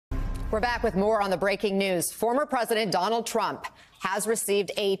We're back with more on the breaking news. Former President Donald Trump has received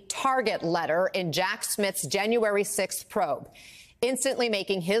a target letter in Jack Smith's January 6th probe, instantly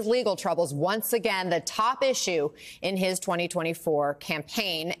making his legal troubles once again the top issue in his 2024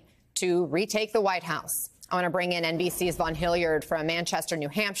 campaign to retake the White House. I want to bring in NBC's Vaughn Hillyard from Manchester, New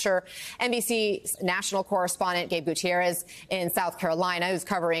Hampshire, NBC's national correspondent Gabe Gutierrez in South Carolina, who's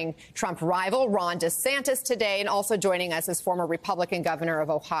covering Trump rival Ron DeSantis today, and also joining us is former Republican governor of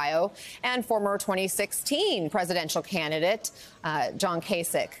Ohio and former 2016 presidential candidate John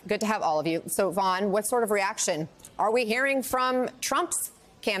Kasich. Good to have all of you. So, Vaughn, what sort of reaction are we hearing from Trump's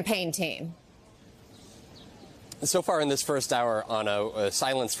campaign team? So far in this first hour, on a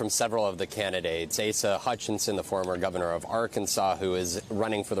silence from several of the candidates. Asa Hutchinson, the former governor of Arkansas, who is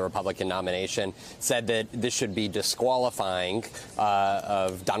running for the Republican nomination, said that this should be disqualifying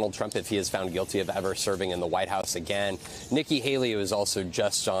of Donald Trump if he is found guilty of ever serving in the White House again. Nikki Haley, who was also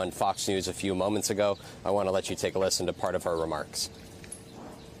just on Fox News a few moments ago, I want to let you take a listen to part of her remarks.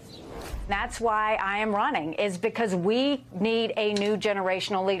 That's why I am running, is because we need a new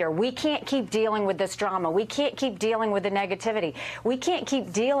generational leader. We can't keep dealing with this drama. We can't keep dealing with the negativity. We can't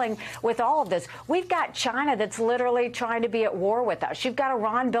keep dealing with all of this. We've got China that's literally trying to be at war with us. You've got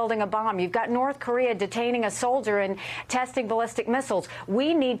Iran building a bomb. You've got North Korea detaining a soldier and testing ballistic missiles.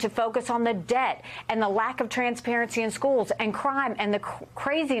 We need to focus on the debt and the lack of transparency in schools and crime and the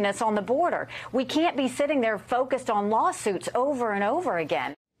craziness on the border. We can't be sitting there focused on lawsuits over and over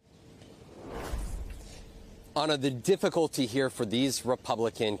again. Anna, the difficulty here for these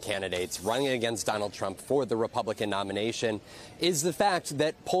Republican candidates running against Donald Trump for the Republican nomination is the fact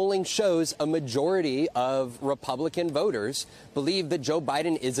that polling shows a majority of Republican voters believe that Joe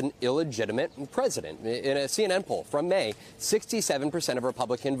Biden is an illegitimate president. In a CNN poll from May, 67% of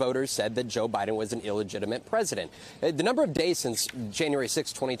Republican voters said that Joe Biden was an illegitimate president. The number of days since January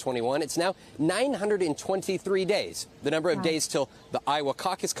 6, 2021, it's now 923 days. The number of days till the Iowa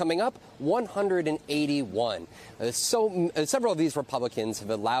caucus coming up, 181. Several of these Republicans have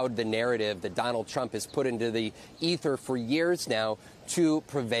allowed the narrative that Donald Trump has put into the ether for years now to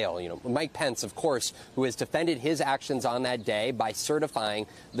prevail. You know, Mike Pence, of course, who has defended his actions on that day by certifying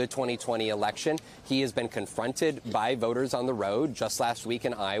the 2020 election. He has been confronted by voters on the road just last week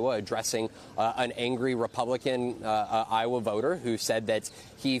in Iowa, addressing an angry Republican Iowa voter who said that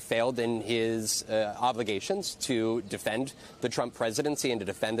he failed in his obligations to defend the Trump presidency and to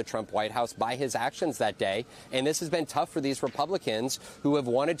defend the Trump White House by his actions that day. And this has been tough for these Republicans who have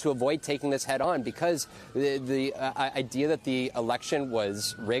wanted to avoid taking this head on because the idea that the election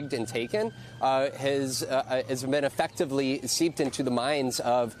was rigged and taken has been effectively seeped into the minds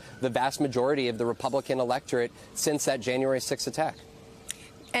of the vast majority of the Republican electorate since that January 6th attack.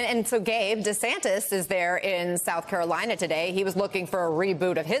 And so Gabe DeSantis is there in South Carolina today. He was looking for a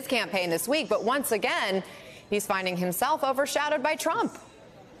reboot of his campaign this week, but once again, he's finding himself overshadowed by Trump.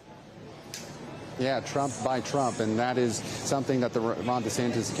 Yeah, Trump by Trump, and that is something that the Ron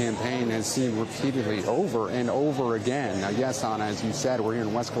DeSantis campaign has seen repeatedly over and over again. Now, yes, Anna, as you said, we're here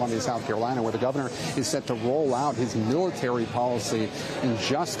in West Columbia, South Carolina, where the governor is set to roll out his military policy in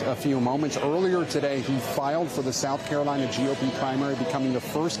just a few moments. Earlier today, he filed for the South Carolina GOP primary, becoming the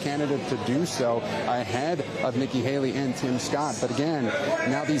first candidate to do so ahead of Nikki Haley and Tim Scott. But again,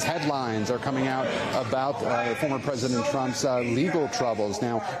 now these headlines are coming out about former President Trump's legal troubles.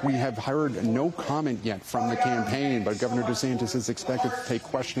 Now, we have heard no comment yet from the campaign, but Governor DeSantis is expected to take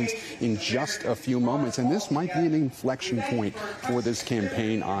questions in just a few moments. And this might be an inflection point for this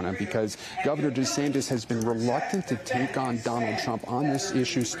campaign, Anna, because Governor DeSantis has been reluctant to take on Donald Trump on this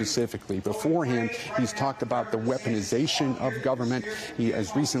issue specifically. Beforehand, he's talked about the weaponization of government. He,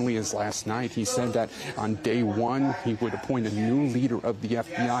 as recently as last night, he said that on day one, he would appoint a new leader of the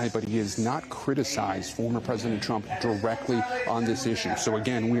FBI, but he has not criticized former President Trump directly on this issue. So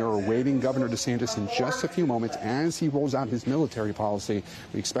again, we are awaiting Governor DeSantis in just a few moments as he rolls out his military policy.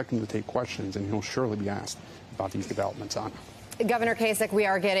 We expect him to take questions, and he'll surely be asked about these developments on. Governor Kasich, we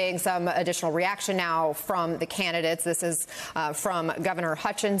are getting some additional reaction now from the candidates. This is from Governor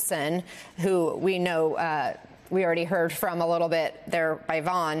Hutchinson, who we know we already heard from a little bit there by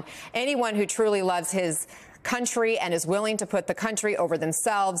Vaughn. Anyone who truly loves his country and is willing to put the country over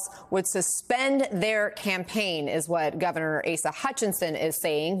themselves would suspend their campaign, is what Governor Asa Hutchinson is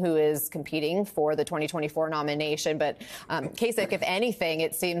saying, who is competing for the 2024 nomination. But Kasich, if anything,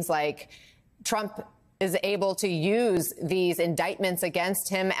 it seems like Trump is able to use these indictments against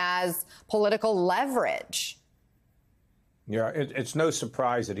him as political leverage. Yeah, it's no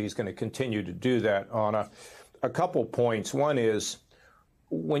surprise that he's going to continue to do that on a couple points. One is,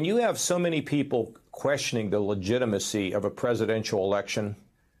 when you have so many people questioning the legitimacy of a presidential election,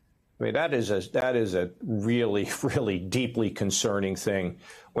 I mean, that is a really, really deeply concerning thing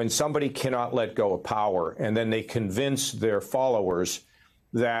when somebody cannot let go of power and then they convince their followers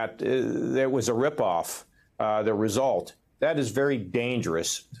that there was a ripoff, the result. That is very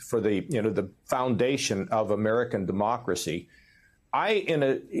dangerous for the foundation of American democracy.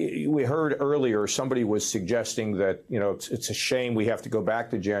 We heard earlier somebody was suggesting that, it's a shame we have to go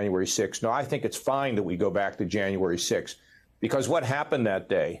back to January 6th. No, I think it's fine that we go back to January 6th, because what happened that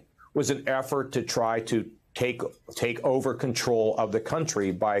day was an effort to try to take over control of the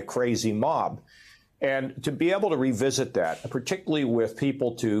country by a crazy mob. And to be able to revisit that, particularly with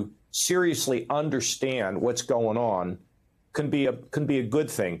people to seriously understand what's going on, can be a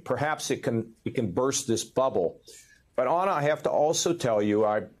good thing. Perhaps it can burst this bubble. But Anna, I have to also tell you,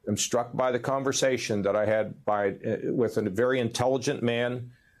 I am struck by the conversation that I had with a very intelligent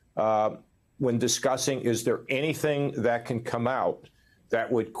man when discussing, is there anything that can come out that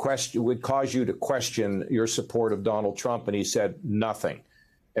would cause you to question your support of Donald Trump? And he said nothing.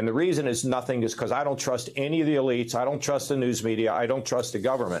 And the reason is nothing is because I don't trust any of the elites. I don't trust the news media. I don't trust the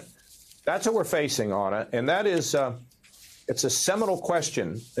government. That's what we're facing, Anna. And that is, it's a seminal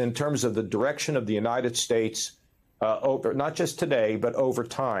question in terms of the direction of the United States, over not just today, but over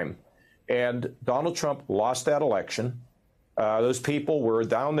time. And Donald Trump lost that election. Those people were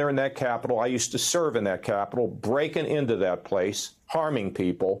down there in that Capitol. I used to serve in that Capitol, breaking into that place, harming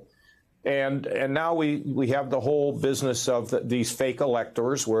people. And now we have the whole business of these fake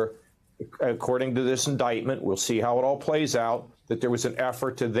electors where, according to this indictment, we'll see how it all plays out, that there was an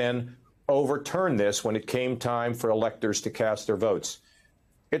effort to then overturn this when it came time for electors to cast their votes.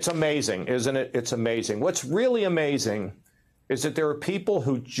 It's amazing, isn't it? It's amazing. What's really amazing is that there are people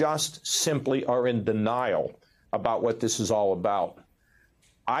who just simply are in denial about what this is all about.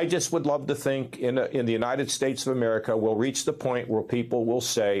 I just would love to think in the United States of America, we'll reach the point where people will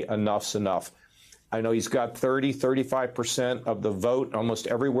say enough's enough. I know he's got 35% of the vote almost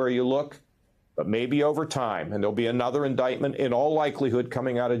everywhere you look, but maybe over time, and there'll be another indictment in all likelihood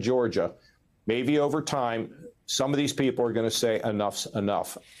coming out of Georgia, maybe over time, some of these people are going to say enough's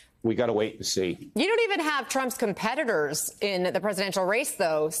enough. We got to wait and see. You don't even have Trump's competitors in the presidential race,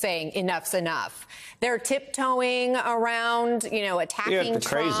 though, saying enough's enough. They're tiptoeing around, attacking Trump.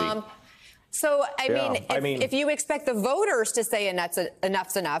 Crazy. So, I mean, if you expect the voters to say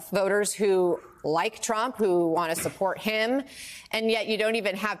enough's enough, voters who like Trump, who want to support him, and yet you don't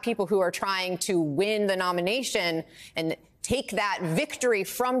even have people who are trying to win the nomination and take that victory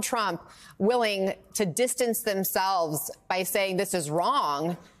from Trump, willing to distance themselves by saying this is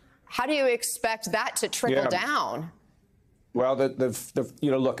wrong. How do you expect that to trickle down? Well,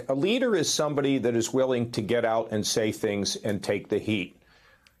 look, a leader is somebody that is willing to get out and say things and take the heat.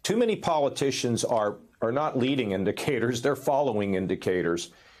 Too many politicians are not leading indicators. They're following indicators.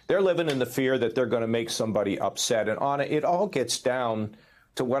 They're living in the fear that they're going to make somebody upset. And Anna, it all gets down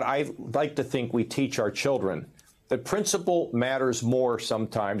to what I like to think we teach our children. That principle matters more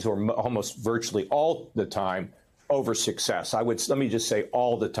sometimes, or almost virtually all the time, over success. Let me just say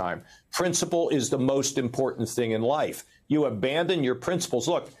all the time. Principle is the most important thing in life. You abandon your principles.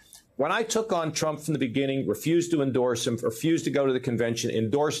 Look, when I took on Trump from the beginning, refused to endorse him, refused to go to the convention,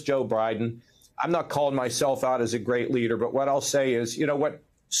 endorsed Joe Biden, I'm not calling myself out as a great leader, but what I'll say is, you know what?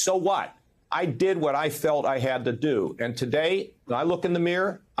 So what? I did what I felt I had to do. And today, when I look in the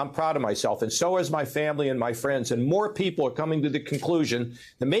mirror, I'm proud of myself. And so is my family and my friends. And more people are coming to the conclusion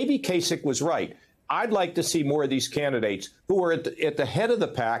that maybe Kasich was right. I'd like to see more of these candidates who are at the head of the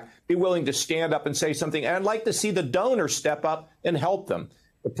pack be willing to stand up and say something. And I'd like to see the donors step up and help them.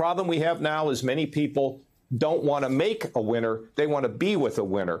 The problem we have now is many people don't want to make a winner. They want to be with a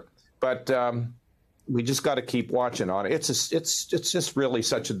winner. But we just got to keep watching on it. It's just really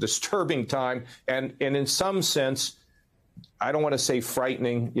such a disturbing time. And in some sense, I don't want to say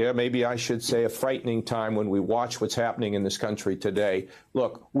frightening. Yeah, maybe I should say a frightening time when we watch what's happening in this country today.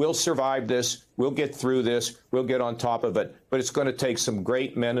 Look, we'll survive this. We'll get through this. We'll get on top of it. But it's going to take some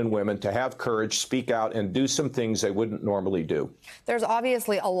great men and women to have courage, speak out, and do some things they wouldn't normally do. There's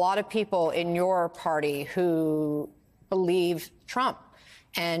obviously a lot of people in your party who believe Trump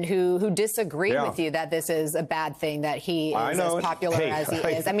and who disagree with you that this is a bad thing, that he is as popular as he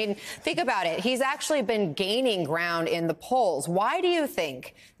is. I mean, think about it. He's actually been gaining ground in the polls. Why do you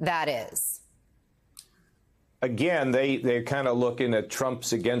think that is? Again, they're kind of looking at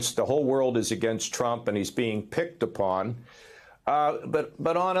Trump's against, the whole world is against Trump, and he's being picked upon. But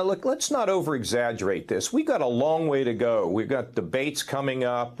Anna, look, let's not over-exaggerate this. We've got a long way to go. We've got debates coming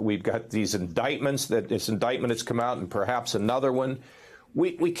up. We've got these indictments, this indictment that's come out, and perhaps another one.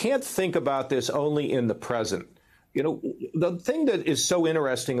 We can't think about this only in the present. You know, the thing that is so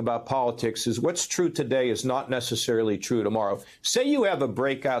interesting about politics is what's true today is not necessarily true tomorrow. Say you have a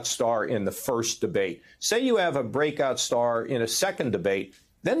breakout star in the first debate. Say you have a breakout star in a second debate.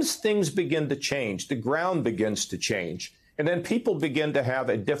 Then things begin to change. The ground begins to change. And then people begin to have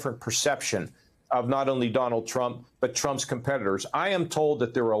a different perception of not only Donald Trump, but Trump's competitors. I am told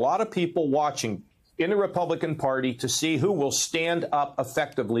that there are a lot of people watching in the Republican Party to see who will stand up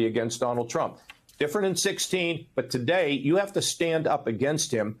effectively against Donald Trump. Different in 16, but today you have to stand up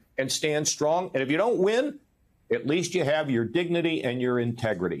against him and stand strong. And if you don't win, at least you have your dignity and your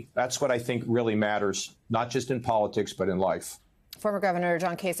integrity. That's what I think really matters, not just in politics, but in life. Former Governor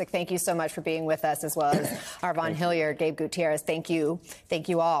John Kasich, thank you so much for being with us, as well as our Vaughn, Hillyard, Gabe, Gutierrez. Thank you. Thank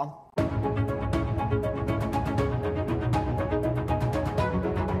you all.